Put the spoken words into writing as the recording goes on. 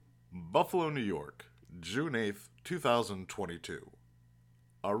Buffalo, New York, June 8th, 2022.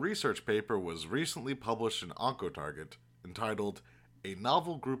 A research paper was recently published in Oncotarget entitled A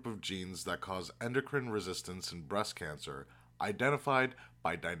Novel Group of Genes That Cause Endocrine Resistance in Breast Cancer Identified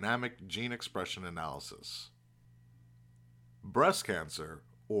by Dynamic Gene Expression Analysis. Breast cancer,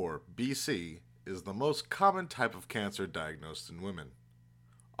 or BC, is the most common type of cancer diagnosed in women.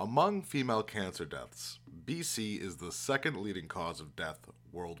 Among female cancer deaths, BC is the second leading cause of death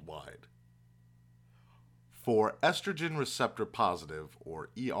worldwide. For estrogen receptor positive, or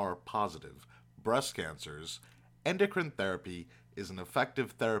ER positive, breast cancers, endocrine therapy is an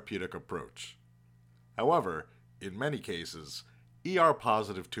effective therapeutic approach. However, in many cases, ER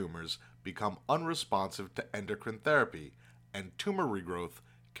positive tumors become unresponsive to endocrine therapy, and tumor regrowth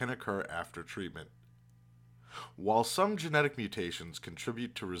can occur after treatment. While some genetic mutations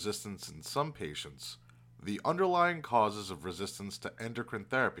contribute to resistance in some patients, the underlying causes of resistance to endocrine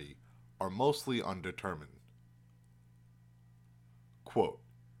therapy are mostly undetermined. Quote,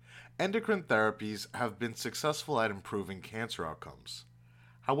 endocrine therapies have been successful at improving cancer outcomes.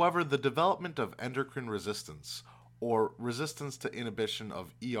 However, the development of endocrine resistance, or resistance to inhibition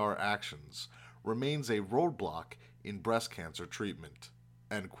of ER actions, remains a roadblock in breast cancer treatment.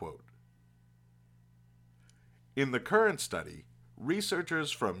 End quote. In the current study,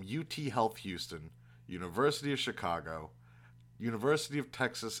 researchers from UT Health Houston, University of Chicago, University of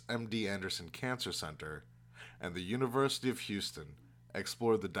Texas MD Anderson Cancer Center, and the University of Houston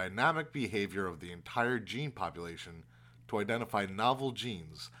explored the dynamic behavior of the entire gene population to identify novel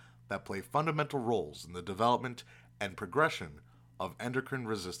genes that play fundamental roles in the development and progression of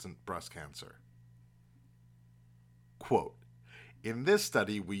endocrine-resistant breast cancer. Quote, in this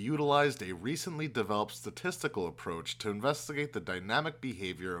study, we utilized a recently developed statistical approach to investigate the dynamic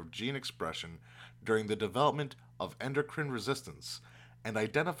behavior of gene expression during the development of endocrine resistance and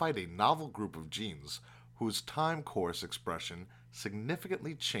identified a novel group of genes whose time course expression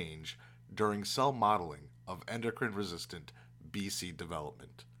significantly changed during cell modeling of endocrine-resistant BC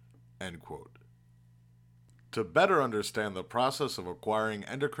development. End quote. To better understand the process of acquiring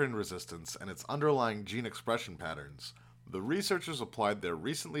endocrine resistance and its underlying gene expression patterns, the researchers applied their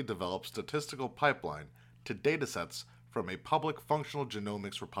recently developed statistical pipeline to datasets from a public functional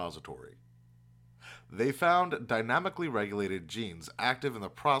genomics repository. They found dynamically regulated genes active in the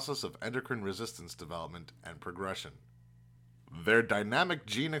process of endocrine resistance development and progression. Their dynamic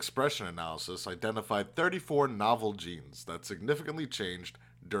gene expression analysis identified 34 novel genes that significantly changed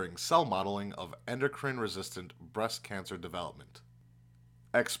during cell modeling of endocrine-resistant breast cancer development.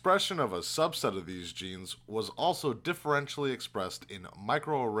 Expression of a subset of these genes was also differentially expressed in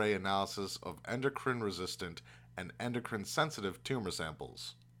microarray analysis of endocrine-resistant and endocrine-sensitive tumor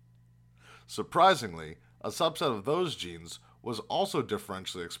samples. Surprisingly, a subset of those genes was also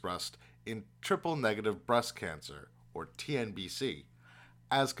differentially expressed in triple-negative breast cancer, or TNBC,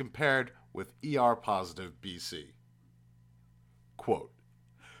 as compared with ER-positive BC. Quote,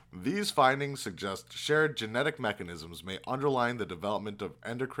 these findings suggest shared genetic mechanisms may underlie the development of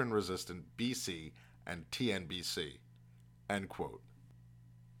endocrine-resistant BC and TNBC. End quote.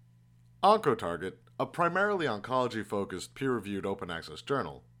 Oncotarget, a primarily oncology-focused peer-reviewed open-access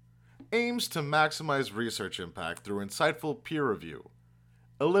journal, aims to maximize research impact through insightful peer review,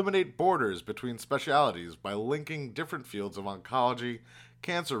 eliminate borders between specialties by linking different fields of oncology,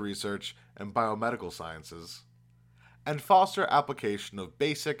 cancer research, and biomedical sciences, and foster application of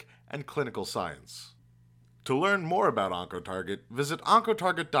basic and clinical science. To learn more about Oncotarget, visit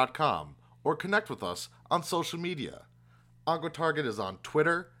oncotarget.com or connect with us on social media. Oncotarget is on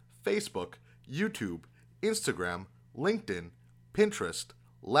Twitter, Facebook, YouTube, Instagram, LinkedIn, Pinterest,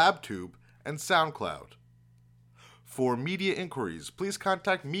 LabTube, and SoundCloud. For media inquiries, please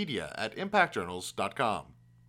contact media@impactjournals.com.